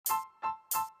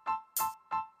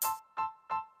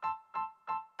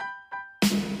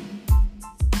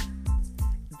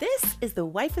This is the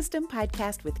Wife Wisdom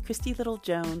Podcast with Christy Little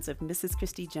Jones of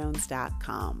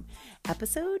MrsChristyJones.com,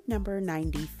 episode number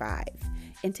 95.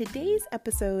 In today's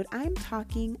episode, I'm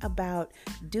talking about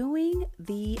doing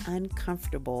the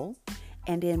uncomfortable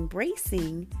and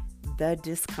embracing the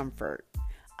discomfort.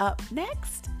 Up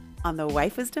next on the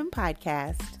Wife Wisdom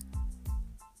Podcast.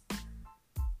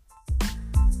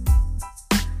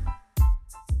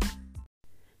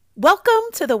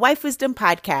 Welcome to the Wife Wisdom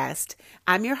Podcast.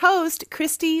 I'm your host,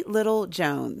 Christy Little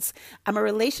Jones. I'm a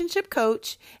relationship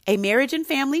coach, a marriage and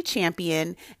family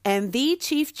champion, and the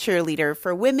chief cheerleader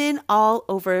for women all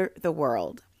over the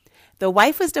world. The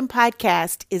Wife Wisdom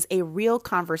Podcast is a real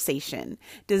conversation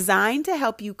designed to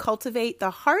help you cultivate the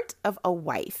heart of a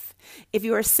wife. If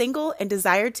you are single and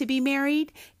desire to be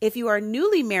married, if you are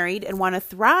newly married and want to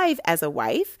thrive as a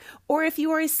wife, or if you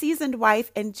are a seasoned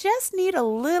wife and just need a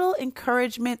little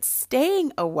encouragement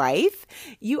staying a wife,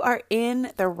 you are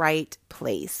in the right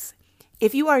place.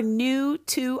 If you are new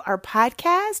to our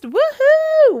podcast,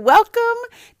 woohoo! Welcome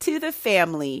to the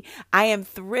family. I am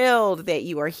thrilled that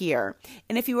you are here.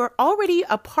 And if you are already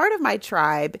a part of my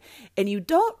tribe and you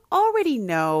don't already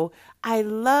know, I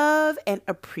love and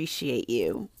appreciate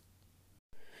you.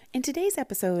 In today's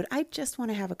episode, I just want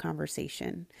to have a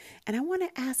conversation. And I want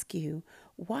to ask you,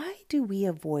 why do we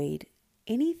avoid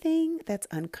anything that's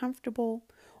uncomfortable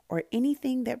or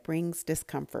anything that brings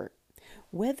discomfort?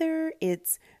 Whether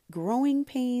it's growing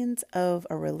pains of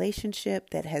a relationship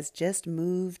that has just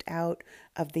moved out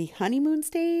of the honeymoon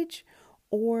stage,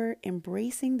 or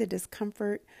embracing the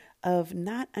discomfort of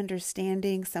not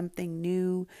understanding something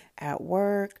new at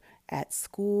work, at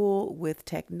school, with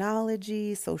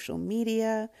technology, social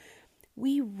media,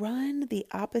 we run the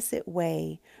opposite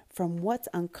way from what's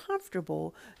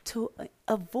uncomfortable to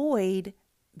avoid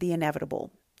the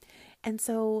inevitable. And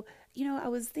so, I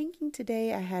was thinking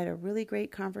today, I had a really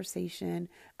great conversation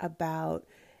about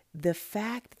the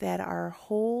fact that our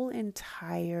whole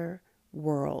entire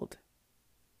world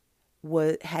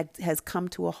has come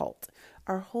to a halt.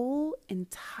 The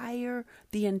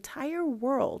entire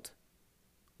world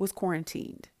was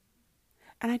quarantined.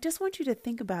 And I just want you to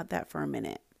think about that for a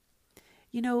minute.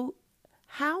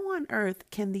 How on earth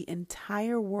can the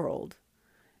entire world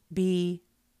be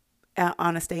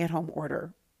on a stay-at-home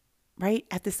order? Right?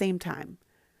 At the same time,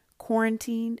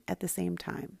 quarantined at the same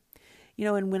time,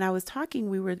 and when I was talking,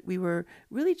 we were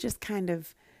really just kind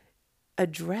of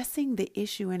addressing the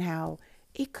issue and how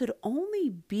it could only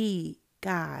be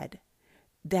God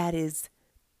that is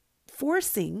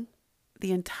forcing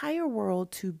the entire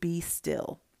world to be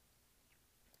still,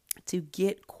 to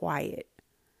get quiet,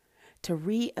 to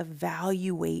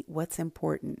reevaluate what's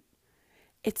important.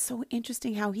 It's so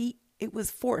interesting how it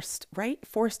was forced, right?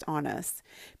 Forced on us,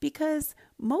 because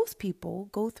most people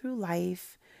go through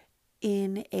life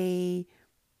in a,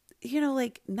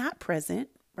 not present,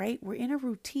 right? We're in a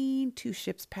routine, two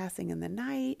ships passing in the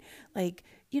night.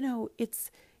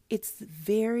 It's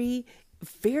very,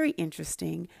 very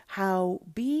interesting how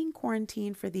being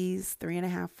quarantined for these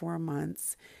 3.5, 4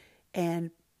 months,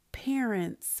 and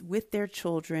parents with their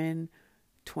children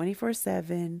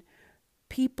 24/7,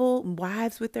 people,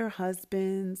 wives with their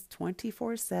husbands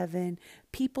 24/7,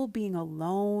 people being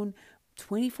alone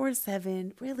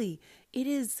 24/7. Really, it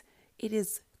is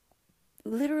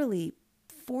literally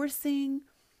forcing,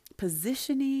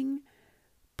 positioning,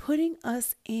 putting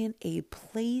us in a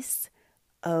place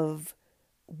of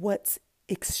what's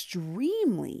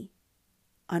extremely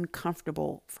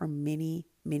uncomfortable for many,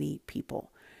 many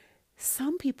people.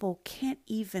 Some people can't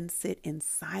even sit in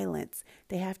silence.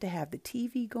 They have to have the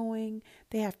TV going.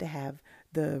 They have to have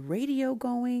the radio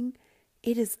going.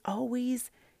 It is always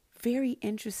very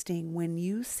interesting when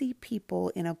you see people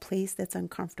in a place that's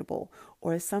uncomfortable,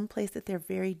 or some place that they're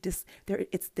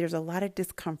there's a lot of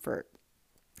discomfort.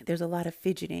 There's a lot of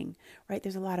fidgeting, right?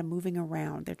 There's a lot of moving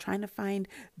around. They're trying to find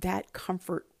that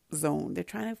comfort zone. They're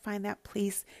trying to find that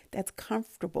place that's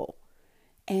comfortable.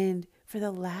 And for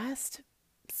the last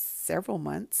several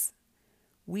months,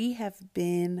 we have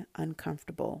been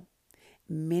uncomfortable.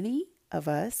 Many of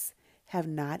us have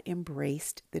not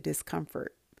embraced the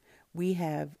discomfort. We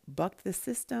have bucked the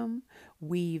system.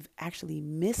 We've actually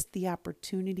missed the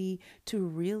opportunity to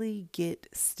really get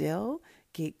still,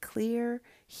 get clear,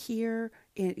 hear,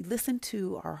 and listen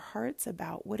to our hearts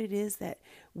about what it is that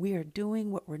we are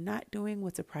doing, what we're not doing,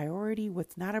 what's a priority,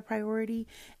 what's not a priority.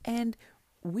 And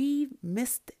we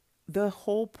missed the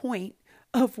whole point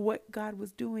of what God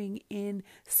was doing in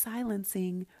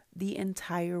silencing the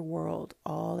entire world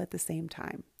all at the same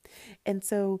time. And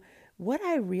so what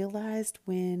I realized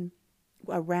when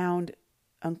around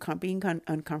being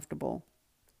uncomfortable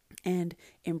and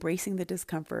embracing the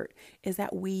discomfort is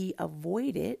that we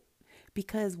avoid it,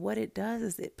 because what it does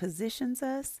is it positions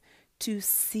us to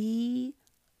see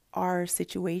our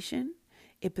situation.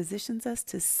 It positions us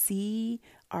to see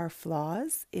our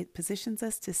flaws. It positions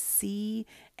us to see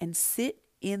and sit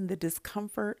in the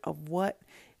discomfort of what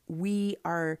we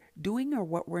are doing or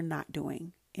what we're not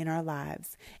doing in our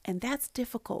lives. And that's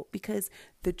difficult because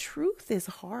the truth is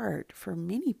hard for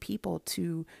many people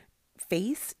to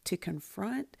face, to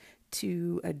confront,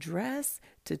 to address,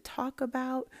 to talk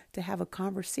about, to have a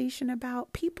conversation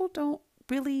about. People don't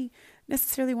really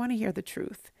necessarily want to hear the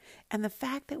truth. And the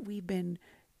fact that we've been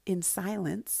in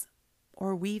silence,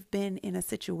 or we've been in a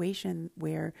situation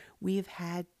where we've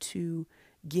had to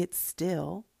get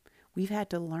still, we've had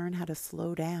to learn how to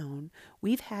slow down,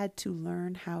 we've had to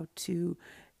learn how to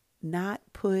not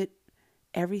put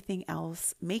everything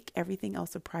else, make everything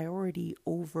else a priority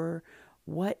over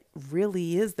what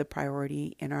really is the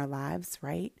priority in our lives,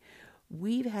 right?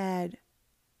 We've had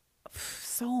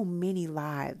so many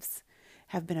lives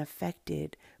have been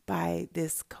affected by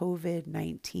this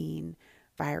COVID-19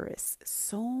 virus.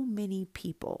 So many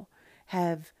people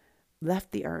have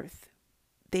left the earth.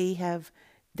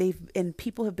 And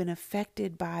people have been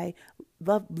affected by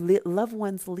loved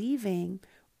ones leaving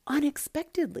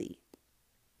unexpectedly.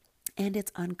 And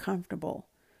it's uncomfortable.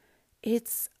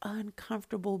 It's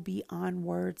uncomfortable beyond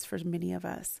words for many of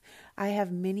us. I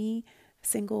have many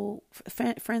single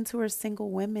friends who are single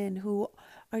women who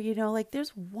are, like,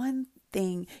 there's one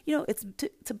thing, it's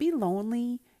to be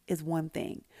lonely is one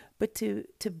thing, but to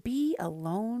be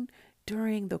alone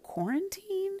during the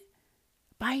quarantine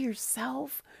by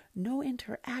yourself, no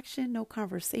interaction, no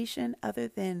conversation other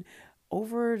than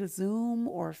over the Zoom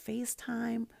or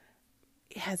FaceTime,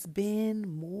 has been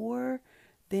more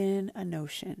than a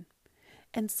notion.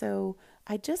 And so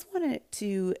I just wanted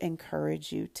to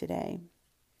encourage you today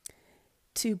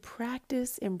to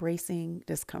practice embracing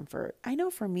discomfort. I know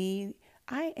for me,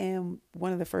 I am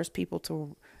one of the first people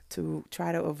to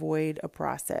try to avoid a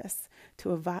process,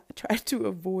 try to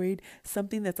avoid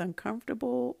something that's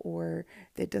uncomfortable or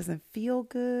that doesn't feel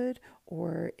good,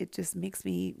 or it just makes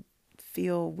me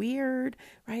feel weird,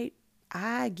 right?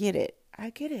 I get it.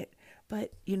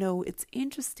 But, it's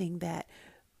interesting that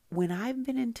when I've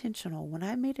been intentional, when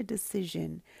I made a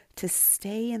decision to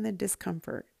stay in the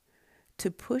discomfort, to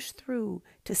push through,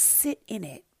 to sit in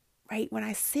it, right? When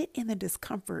I sit in the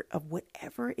discomfort of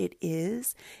whatever it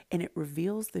is and it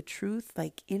reveals the truth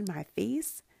like in my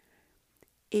face,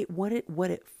 what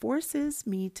it forces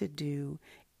me to do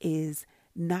is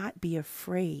not be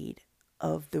afraid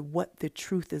of what the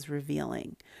truth is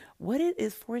revealing. What it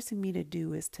is forcing me to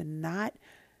do is to not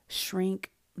shrink,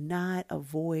 not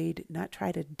avoid, not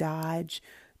try to dodge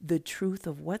the truth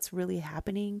of what's really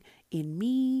happening in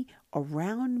me,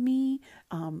 around me,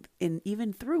 and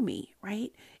even through me,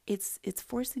 right? It's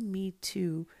forcing me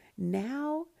to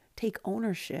now take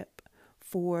ownership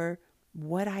for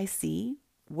what I see,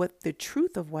 what the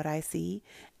truth of what I see,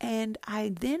 and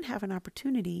I then have an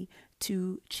opportunity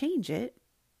to change it,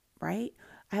 right?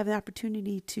 I have an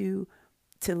opportunity to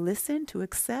listen, to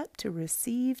accept, to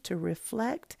receive, to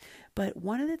reflect. But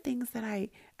one of the things that I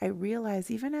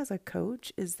realize, even as a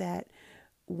coach, is that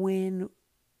when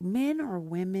men or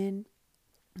women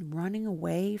running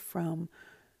away from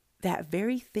that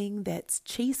very thing that's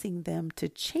chasing them to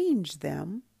change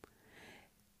them,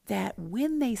 that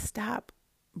when they stop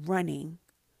running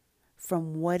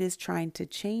from what is trying to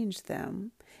change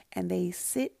them and they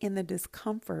sit in the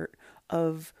discomfort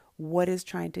of what is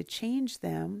trying to change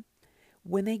them,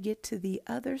 when they get to the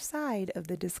other side of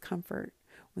the discomfort,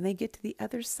 when they get to the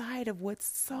other side of what's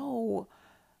so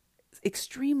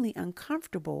extremely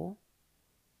uncomfortable,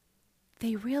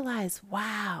 they realize,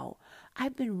 wow,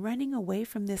 I've been running away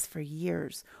from this for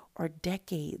years or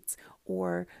decades,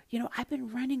 or, I've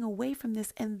been running away from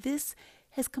this and this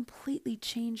has completely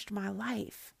changed my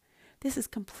life. This has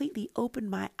completely opened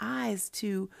my eyes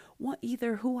to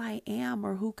either who I am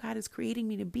or who God is creating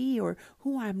me to be, or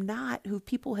who I'm not, who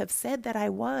people have said that I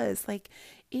was. Like,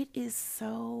 it is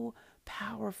so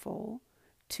powerful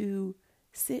to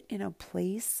sit in a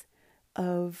place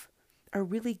of, or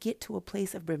really get to a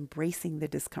place of embracing the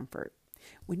discomfort.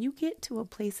 When you get to a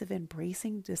place of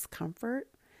embracing discomfort,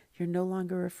 you're no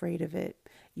longer afraid of it.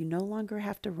 You no longer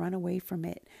have to run away from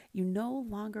it. You no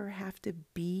longer have to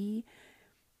be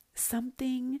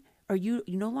something, or you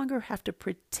no longer have to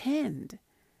pretend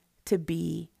to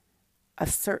be a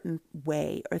certain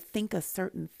way or think a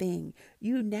certain thing.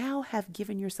 You now have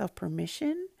given yourself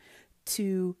permission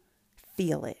to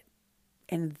feel it.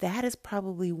 And that is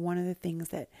probably one of the things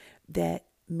that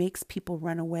makes people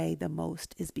run away the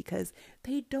most is because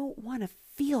they don't want to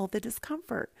feel the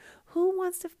discomfort. Who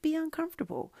wants to be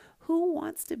uncomfortable? Who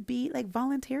wants to be like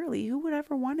voluntarily? Who would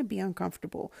ever want to be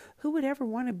uncomfortable? Who would ever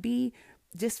want to be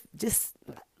just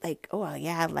like, oh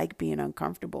yeah, I like being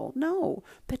uncomfortable? No,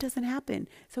 that doesn't happen.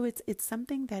 So it's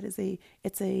something that is an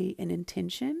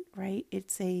intention, right? It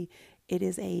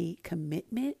is a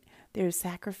commitment. There's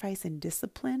sacrifice and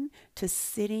discipline to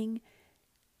sitting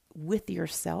with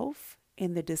yourself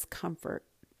in the discomfort.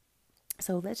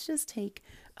 So let's just take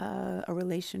a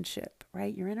relationship,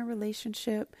 right? You're in a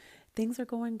relationship, things are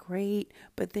going great,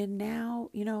 but then now,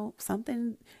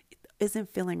 something isn't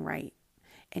feeling right.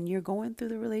 And you're going through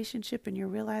the relationship and you're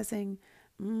realizing,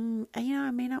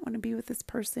 I may not want to be with this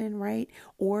person, right?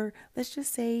 Or let's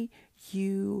just say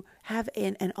you have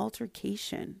an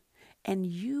altercation and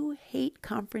you hate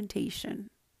confrontation,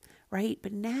 right?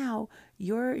 But now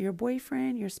your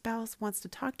boyfriend, your spouse wants to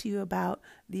talk to you about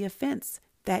the offense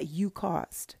that you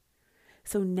caused.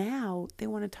 So now they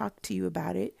want to talk to you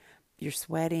about it. You're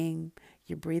sweating,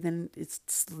 you're breathing,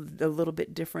 it's a little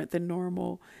bit different than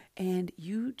normal, and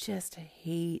you're just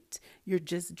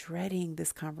dreading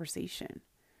this conversation.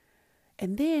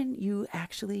 And then you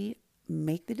actually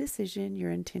make the decision,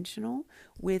 you're intentional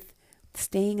with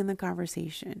staying in the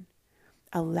conversation,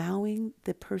 allowing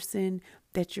the person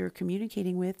that you're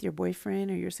communicating with, your boyfriend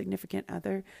or your significant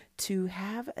other, to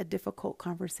have a difficult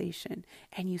conversation,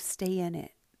 and you stay in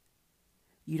it.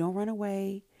 You don't run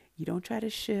away. You don't try to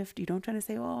shift. You don't try to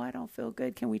say, oh, I don't feel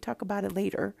good. Can we talk about it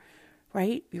later?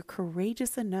 Right? You're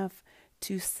courageous enough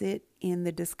to sit in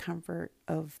the discomfort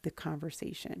of the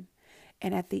conversation.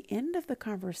 And at the end of the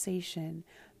conversation,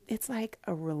 it's like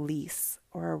a release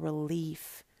or a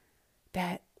relief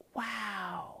that,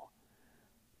 wow,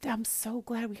 I'm so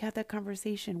glad we had that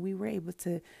conversation. We were able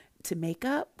to make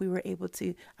up. I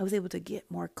was able to get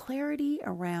more clarity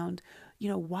around,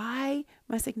 why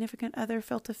my significant other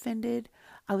felt offended.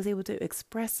 I was able to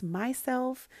express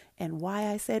myself and why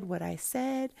I said what I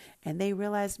said. And they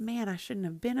realized, man, I shouldn't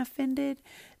have been offended.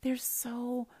 There's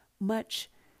so much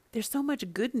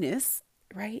goodness,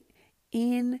 right,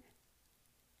 in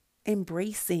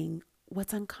embracing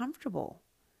what's uncomfortable.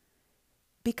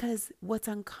 Because what's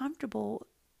uncomfortable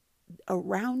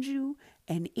around you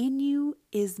and in you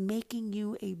is making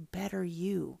you a better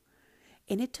you.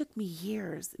 And it took me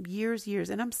years,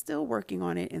 and I'm still working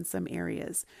on it in some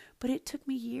areas, but it took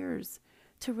me years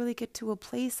to really get to a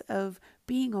place of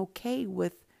being okay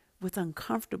with what's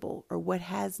uncomfortable or what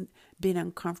has been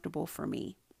uncomfortable for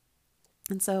me.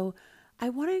 And so I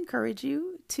want to encourage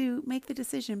you to make the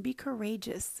decision, be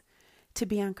courageous to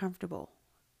be uncomfortable.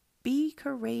 Be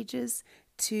courageous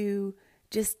to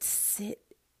just sit.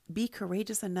 Be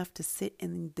courageous enough to sit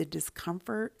in the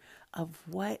discomfort of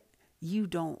what you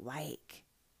don't like.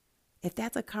 If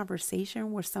that's a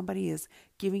conversation where somebody is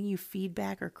giving you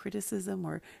feedback or criticism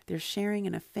or they're sharing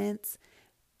an offense,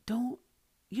 you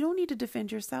don't need to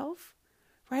defend yourself,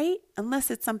 right?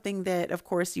 Unless it's something that, of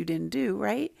course, you didn't do,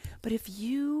 right? But if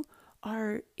you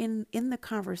are in the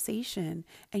conversation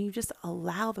and you just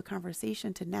allow the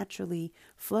conversation to naturally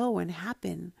flow and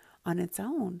happen on its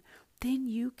own, then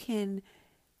you can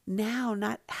now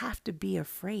not have to be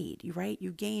afraid, right?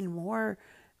 You gain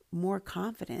more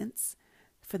confidence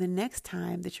for the next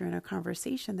time that you're in a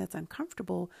conversation that's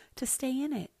uncomfortable to stay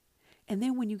in it. And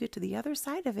then when you get to the other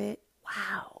side of it,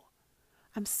 wow,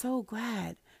 I'm so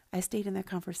glad I stayed in that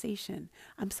conversation.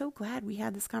 I'm so glad we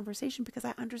had this conversation because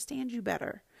I understand you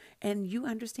better and you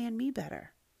understand me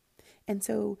better. And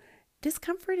so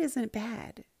discomfort isn't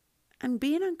bad, and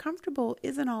being uncomfortable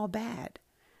isn't all bad.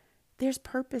 There's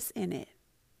purpose in it.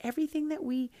 Everything that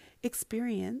we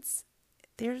experience,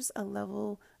 there's a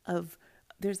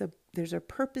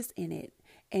purpose in it.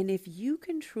 And if you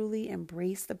can truly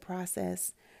embrace the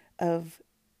process of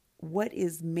what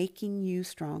is making you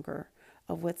stronger,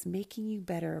 of what's making you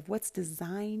better, of what's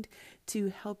designed to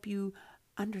help you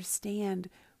understand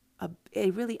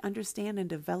and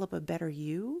develop a better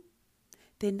you,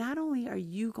 then not only are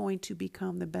you going to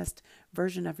become the best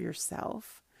version of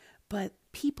yourself, but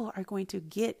people are going to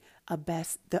get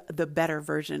the better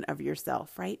version of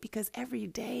yourself, right? Because every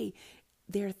day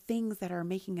there are things that are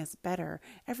making us better.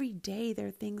 Every day there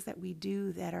are things that we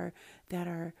do that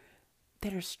are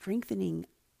strengthening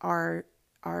our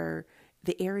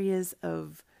the areas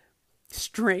of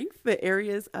strength. The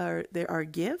areas there are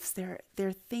gifts. There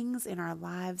are things in our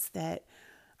lives that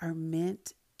are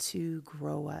meant to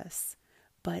grow us,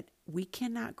 but we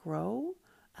cannot grow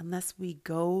unless we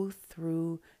go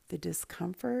through the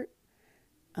discomfort,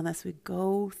 unless we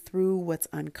go through what's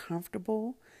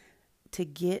uncomfortable to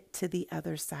get to the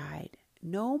other side.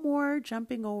 No more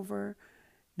jumping over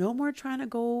No more trying to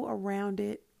go around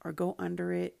it or go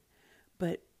under it,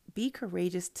 but be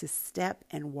courageous to step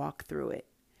and walk through it.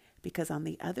 Because on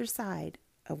the other side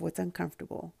of what's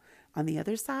uncomfortable, on the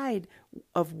other side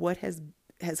of what has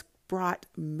brought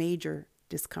major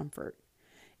discomfort,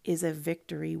 is a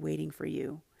victory waiting for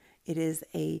you. It is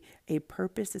a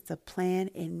purpose, it's a plan,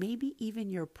 and maybe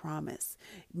even your promise.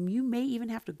 You may even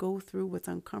have to go through what's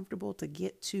uncomfortable to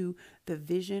get to the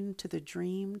vision, to the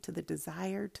dream, to the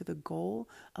desire, to the goal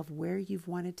of where you've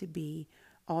wanted to be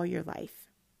all your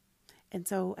life. And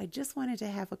so I just wanted to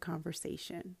have a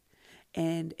conversation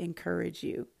and encourage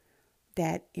you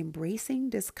that embracing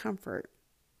discomfort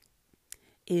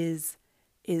is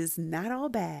not all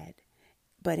bad,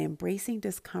 but embracing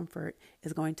discomfort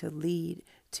is going to lead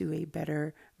to a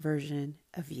better version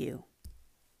of you.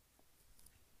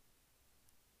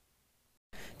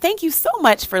 Thank you so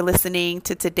much for listening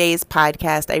to today's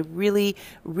podcast. I really,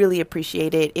 really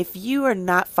appreciate it. If you are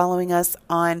not following us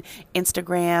on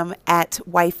Instagram at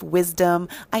Wife Wisdom,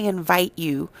 I invite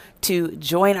you to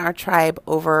join our tribe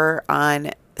over on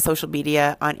social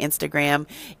media on Instagram.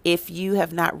 If you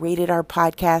have not rated our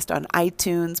podcast on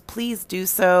iTunes, please do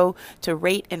so to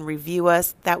rate and review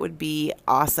us. That would be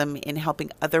awesome in helping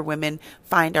other women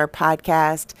find our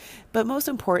podcast. But most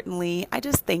importantly, I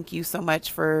just thank you so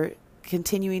much for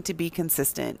continuing to be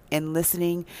consistent and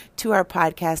listening to our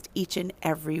podcast each and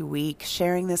every week,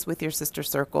 sharing this with your sister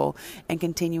circle, and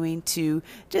continuing to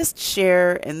just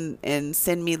share and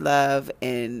send me love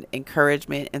and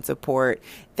encouragement and support,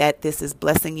 that this is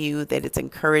blessing you, that it's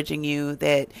encouraging you,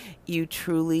 that you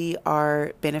truly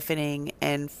are benefiting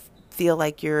and feel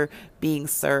like you're being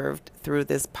served through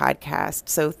this podcast.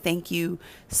 So thank you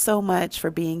so much for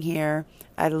being here.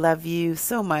 I love you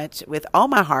so much with all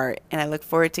my heart, and I look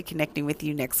forward to connecting with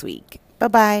you next week.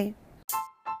 Bye-bye.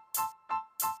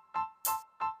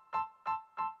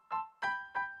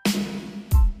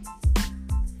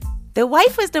 The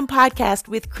Wife Wisdom Podcast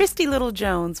with Christy Little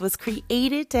Jones was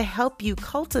created to help you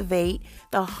cultivate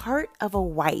the heart of a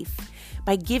wife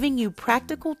by giving you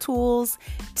practical tools,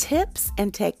 tips,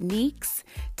 and techniques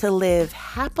to live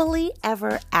happily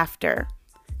ever after.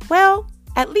 Well,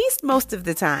 at least most of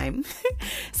the time.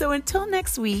 So until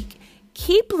next week,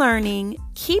 keep learning,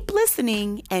 keep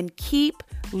listening, and keep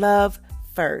love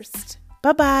first.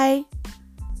 Bye-bye.